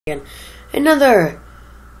again. Another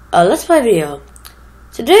Let's Play video.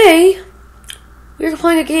 Today, we're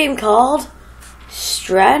playing a game called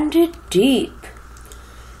Stranded Deep.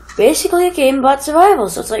 Basically a game about survival.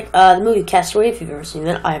 So it's like the movie Castaway, if you've ever seen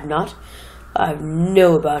that. I have not. I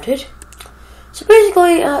know about it. So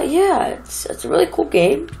basically, yeah, it's a really cool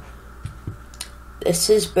game. This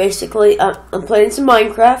is basically, I'm playing some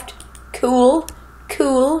Minecraft. Cool.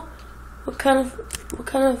 What kind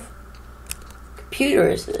of computer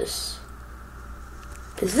is this?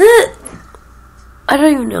 Is it? I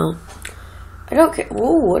don't even know. I don't care.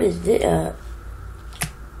 Whoa, what is this?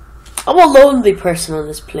 I'm a lonely person on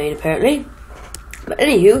this plane, apparently. But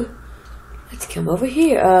anywho, let's come over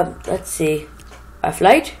here. Let's see. Our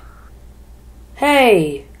flight?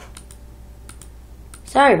 Hey!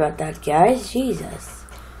 Sorry about that, guys. Jesus.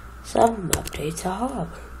 Some updates are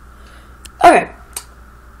horrible. Okay.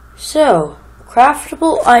 So,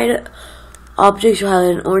 craftable item. Objects are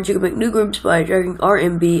highlighted in orange. You can make new groups by dragging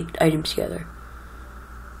RMB items together.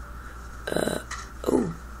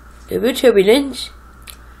 Oh. A bit turbulence.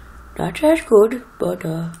 Not as good, but,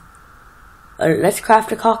 let's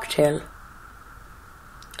craft a cocktail.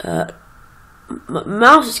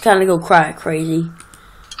 Mouse is kind of go crazy.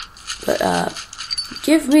 But,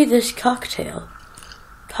 give me this cocktail.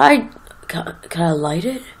 Can I light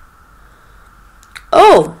it?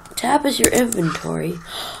 Oh! Tap is your inventory.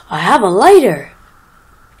 I have a lighter.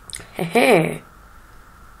 Hehe.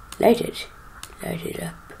 Light it. Light it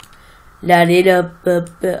up. Light it up.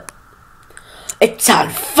 It's on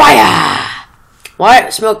fire! Why are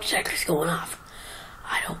the smoke detectors going off?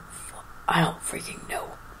 I don't freaking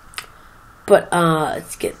know. But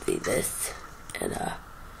let's get through this, and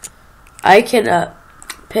I can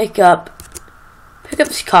pick up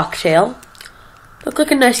this cocktail. Look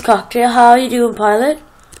like a nice cocktail. How you doing, pilot?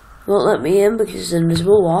 Won't let me in because it's an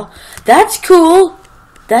invisible wall. That's cool.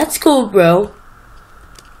 That's cool, bro.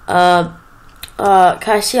 Can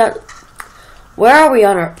I see out? Where are we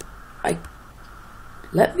on our?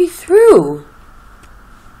 Let me through.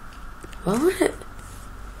 What would it?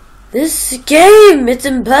 This game, it's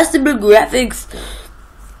impossible graphics.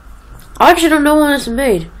 I actually don't know when it's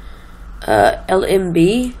made.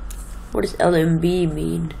 LMB? What does LMB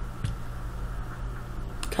mean?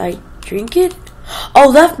 Can I drink it? Oh,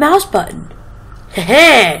 left mouse button.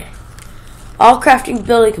 Heh. All crafting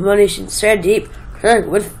building combinations Stranded Deep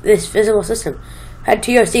with this physical system. Head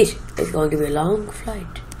to your seat. It's going to be a long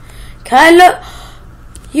flight. Can I look?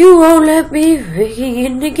 You won't let me freaking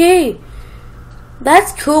in the game.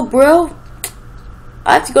 That's cool, bro.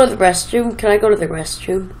 I have to go to the restroom. Can I go to the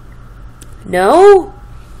restroom? No?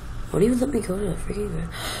 Won't even let me go to the freaking restroom.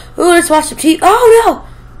 Ooh, let's watch some TV. Oh, no.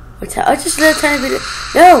 I just let time minute.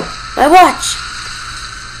 No, my watch.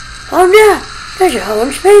 Oh, no. There's your whole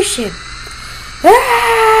spaceship.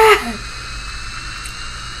 Ah!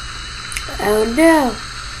 Oh, no.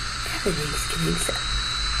 Everything's getting so.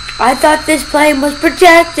 I thought this plane was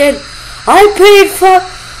protected. I paid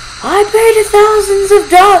thousands of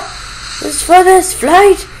dollars for this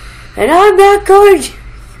flight, and I'm not going to.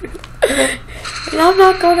 And I'm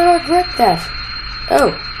not going to regret that.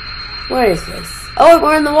 Oh, what is this? Oh,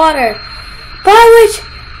 we're in the water. Pirate!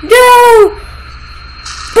 No!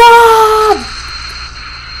 Bob!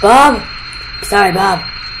 Bob? Sorry, Bob.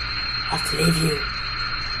 I'll have to leave you.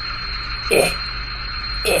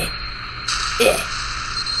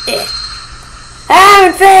 Ah,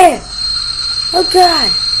 unfair! Oh, God.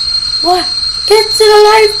 What? Get to the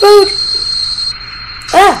lifeboat!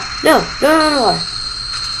 Ah! No.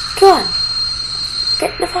 Come on.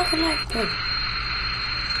 Get in the fucking lifeboat.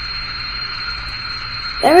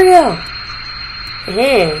 There we go.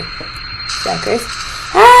 Hey. Suckers.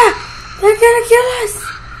 Ah! They're gonna kill us!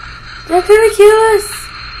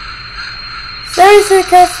 Sorry to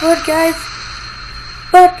cuss word, guys.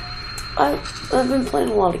 But I've been playing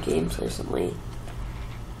a lot of games recently.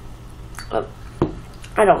 I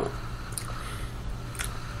don't know.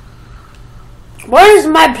 Where's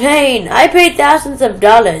my plane? I paid thousands of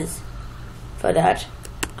dollars for that.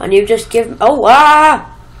 And you just give me... Oh, ah!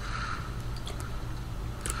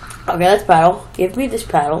 Okay, let's paddle. Give me this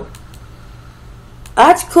paddle.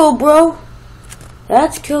 That's cool, bro.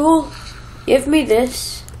 That's cool. Give me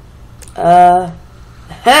this. I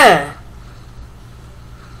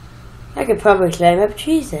could probably climb up.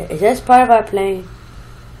 Jesus. Is this part of our plane?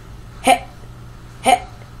 Hey.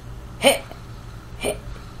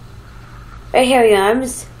 Right here he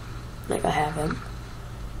arms. Like I have him.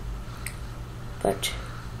 But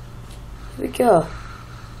here we go.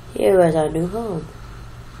 Here is our new home.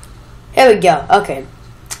 Here we go. Okay.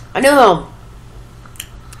 Our new home.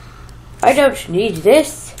 I don't need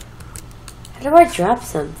this. How do I drop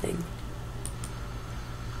something?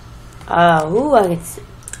 Ooh, I can see.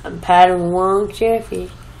 I'm paddling along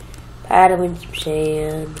jellyfish. Paddling some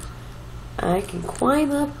sand. I can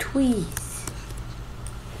climb up trees.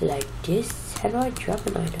 Like this. How do I drop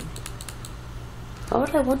an item? How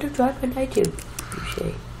would I want to drop an item? You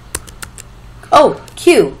say. Oh,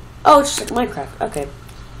 Q. Oh, it's just like Minecraft. Okay.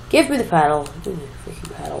 Give me the paddle. Give me the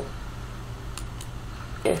freaking paddle.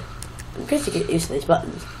 Yeah. I'm going to get used to these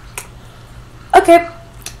buttons. Okay.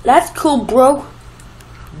 That's cool, bro.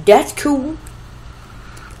 That's cool.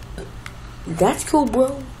 That's cool,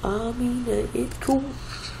 bro. I mean, it's cool.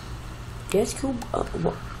 That's cool.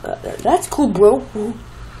 That's cool, bro.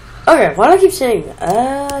 Okay, why do I keep saying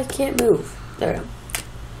that? I can't move. There we go.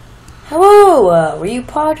 Hello, were you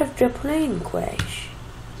part of the plane crash?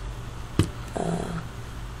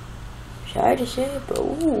 Sorry to say it, but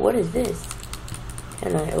ooh, what is this?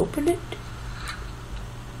 Can I open it?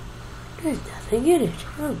 There's nothing in it.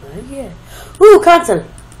 Oh my god. Ooh, console!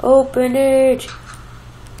 Open it!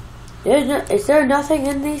 Is there nothing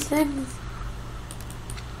in these things?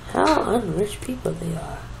 How unrich people they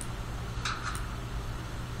are.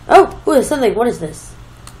 Oh, ooh, there's something. What is this?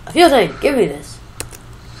 A fuel tank. Give me this.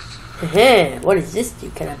 What does this do?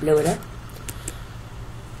 Can I blow it up?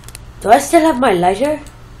 Do I still have my lighter?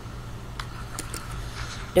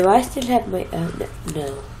 Do I still have my...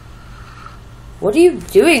 no. What are you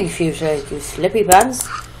doing, fuel tank, you slippy pants?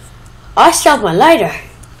 I still have my lighter.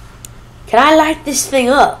 Can I light this thing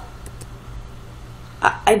up?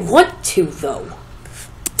 I want to, though.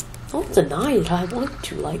 Don't deny it. I want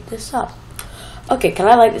to light this up. Okay, can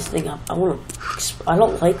I light this thing up? I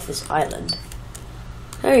don't like this island.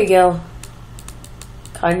 There you go.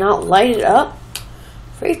 Can I not light it up?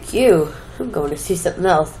 Freak you. I'm going to see something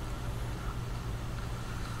else.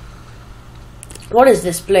 What is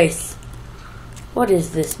this place? What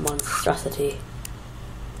is this monstrosity?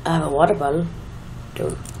 I have a water bottle.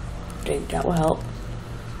 Don't think that will help.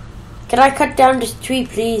 Can I cut down this tree,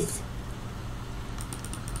 please?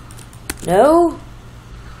 No?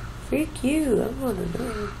 Freak you. I want to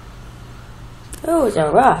know. Oh, it's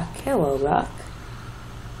a rock. Hello, rock.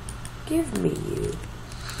 Give me you.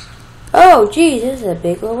 Oh, geez, this is a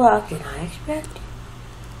big old rock than I expected.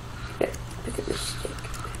 Look at this stick.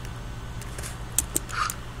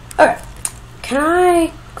 Alright. Can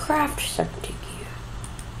I craft something here?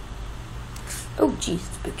 Oh, geez,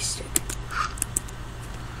 it's a big stick.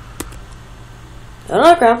 Throw it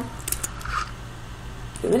on the ground.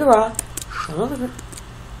 Give me the rock. Throw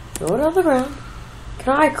it on the ground.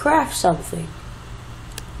 Can I craft something?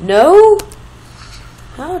 No?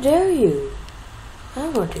 How dare you? I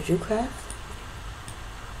want to do craft.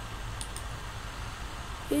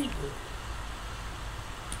 You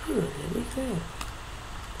let me craft.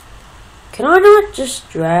 Can I not just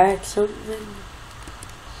drag something?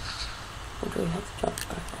 Or do we have to drop?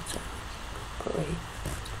 That's it. Great.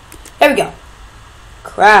 Here we go.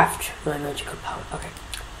 Craft my magical power. Okay.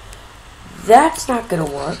 That's not gonna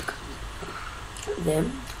work.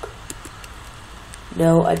 Then.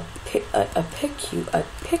 No, I pick you up.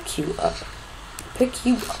 Pick you up.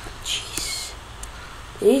 Jeez.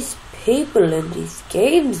 These people in these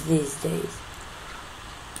games these days.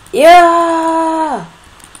 Yeah.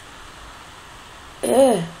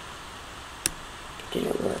 Yeah.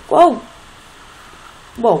 Didn't work. Whoa.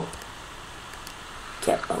 Whoa.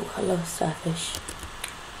 Oh, hello, starfish.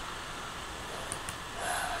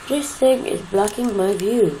 This thing is blocking my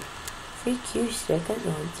view. Freak you, stick. I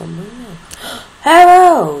know it's somewhere else.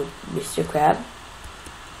 Hello, Mr. Crab.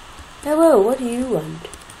 Hello, what do you want?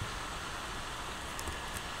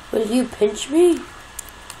 Will you pinch me?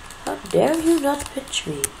 How dare you not pinch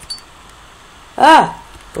me? Ah!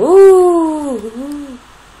 Ooh!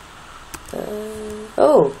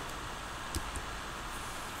 Oh!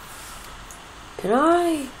 Can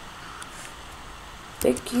I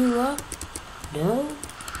pick you up? No?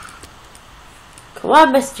 Come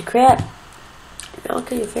on, Mr. Crab. I'll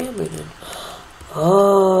kill your family then.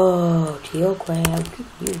 Oh, teal crab.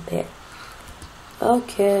 You pet.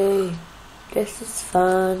 Okay. This is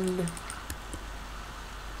fun.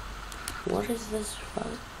 What is this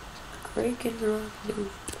fun? Creek and rock.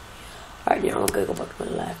 Alright, now I'm gonna go back to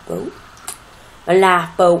my lifeboat. My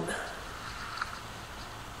lifeboat.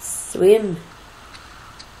 Swim.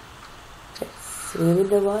 Let's swim in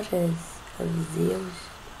the waters of the ocean.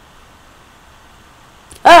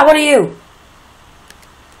 Ah, what are you?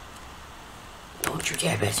 Don't you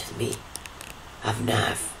dare mess with me. I have a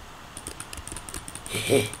knife.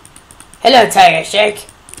 Hello, Tiger Shark.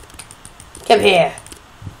 Come here.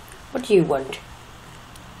 What do you want?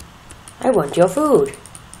 I want your food.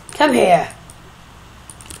 Come here.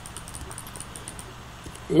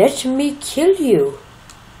 Let me kill you.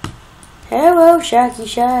 Hello, Sharky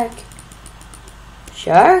Shark.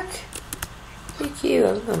 Shark? Thank you.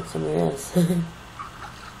 I'm going somewhere else.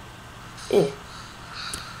 Yeah.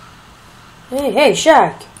 Hey,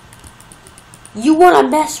 Shark. You wanna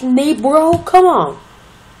mess with me, bro? Come on.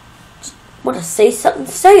 Just wanna say something?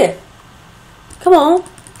 Say it. Come on.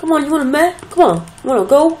 Come on, you wanna mess? Come on. You wanna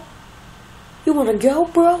go? You wanna go,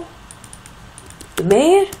 bro? You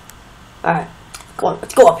mad? Alright. Come on,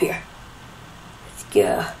 let's go up here. Let's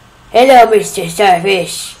go. Hello, Mr.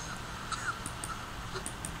 Starfish.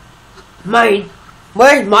 Mine.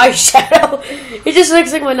 Where's my shadow? It just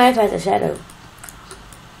looks like my knife has a shadow.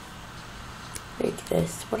 Look at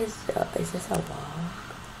this. What is this a wall?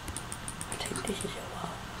 I think this is a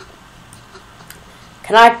wall.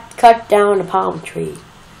 Can I cut down a palm tree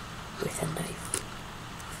with a knife?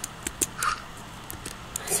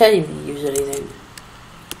 I don't even use anything.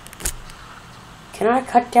 Can I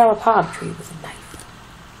cut down a palm tree with a knife?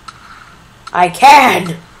 I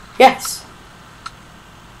can! Yes!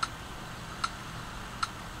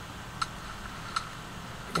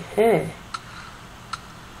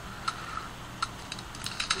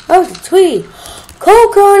 Oh, it's a tree!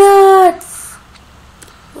 Coconuts!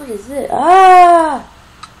 What is it? Ah!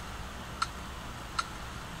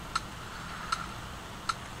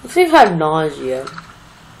 I think I have nausea.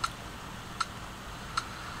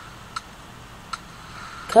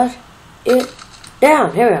 Cut it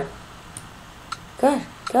down. Here we go.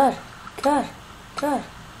 Cut.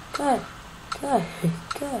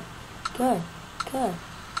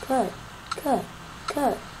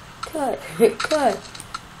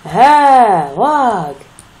 Ah, log.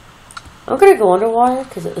 I'm gonna go underwater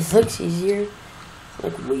because it looks easier. It's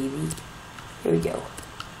like wavy. Here we go.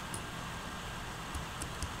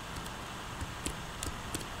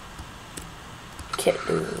 Can't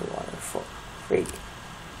do it in the water. Freak.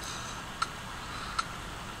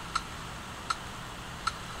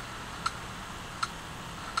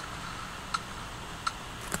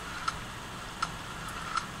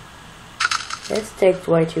 This takes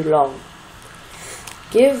way too long.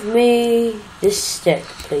 Give me this stick,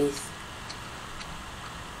 please.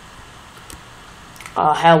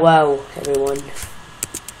 Oh, hello, everyone.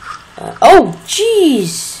 Oh,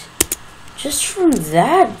 jeez! Just from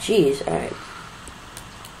that, jeez. Alright.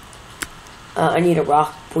 I need a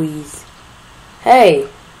rock, please. Hey!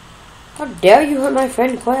 How dare you hurt my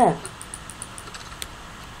friend Crab?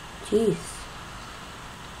 Jeez.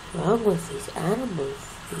 What's wrong with these animals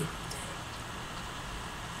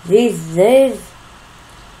these days?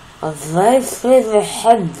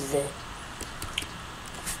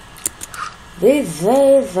 These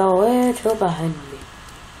days are way too behind me.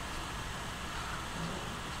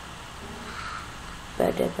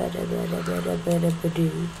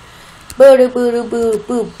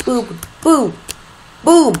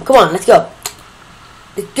 Boom! Come on, let's go.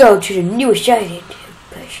 Let's go to the newest island.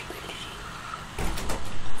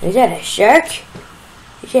 Is that a shark?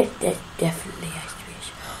 That definitely has to be a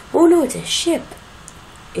shark. Oh no, it's a ship.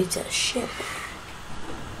 It's a ship.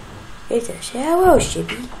 It's a ship. Hello,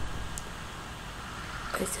 shippy.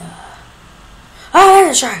 It's a... Ah,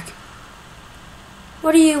 that's a shark.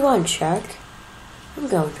 What do you want, shark? I'm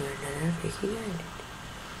going to another freaking island.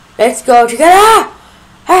 Let's go together. Ah!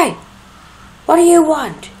 Hey! What do you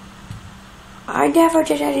want? I never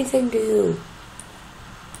did anything to you.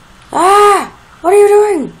 Ah! What are you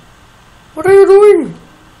doing? What are you doing?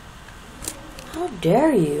 How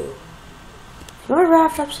dare you? Is my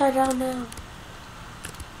raft upside down now?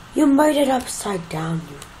 You made it upside down,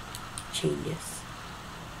 you genius.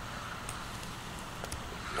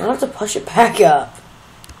 Now I have to push it back up.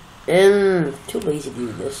 Too lazy to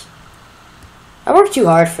do this. I worked too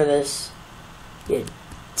hard for this. You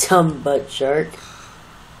dumb butt shark.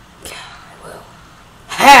 God, I will.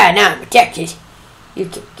 Ha! Now I'm protected. You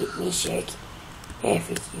can get me, shark.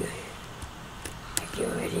 After you. After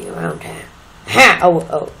you're running around town. Ha!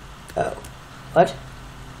 Oh. What?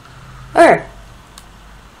 Alright.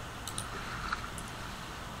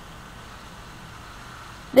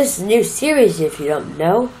 This is a new series if you don't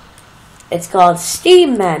know. It's called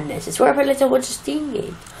Steam Madness. It's where I play like a bunch of Steam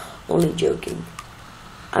games. Only joking.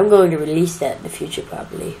 I'm going to release that in the future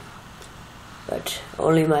probably. But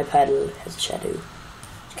only my paddle has a shadow.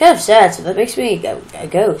 It's kind of sad, so that makes me a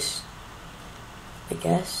ghost. I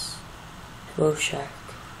guess. Hello, shark.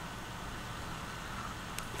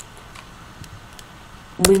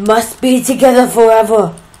 We must be together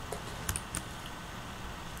forever.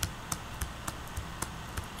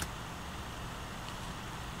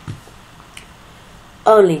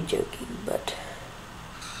 Only joking, but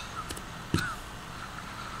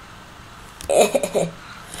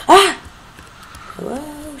Ah!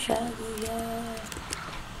 Hello, Shaggy.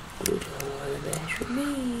 You don't want to mess with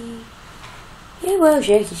me. Yeah, well,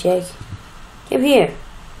 Shaky. Come here.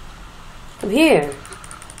 Come here.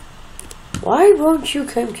 Why won't you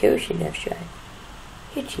come closer enough, Shy?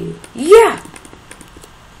 Hit you. Yeah!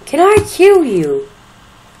 Can I kill you?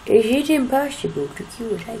 Is it impossible to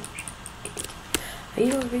kill a tiger? Are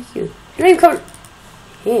you over you? You don't even come.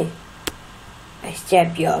 Here. I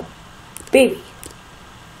stabbed your baby.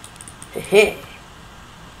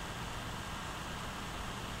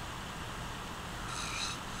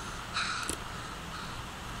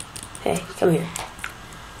 Hey, come here.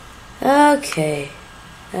 Okay.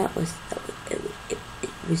 That was it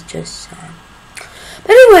was just sad.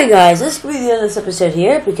 But anyway, guys, this will be the end of this episode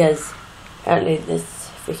here because apparently this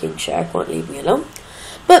freaking shark won't leave me alone.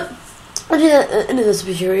 But at the end of this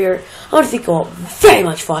episode here, I want to thank you all very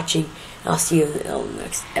much for watching, and I'll see you in the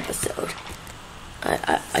next episode.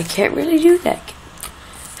 I can't really do that.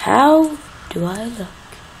 How do I look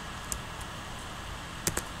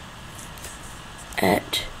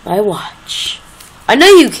at my watch? I know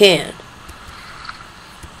you can.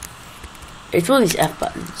 It's one of these F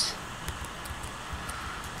buttons.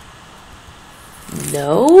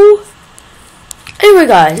 No? Anyway,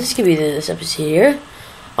 guys, this is going to be the end of this episode here.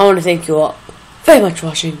 I want to thank you all very much for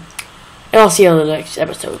watching, and I'll see you on the next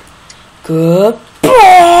episode. Goodbye!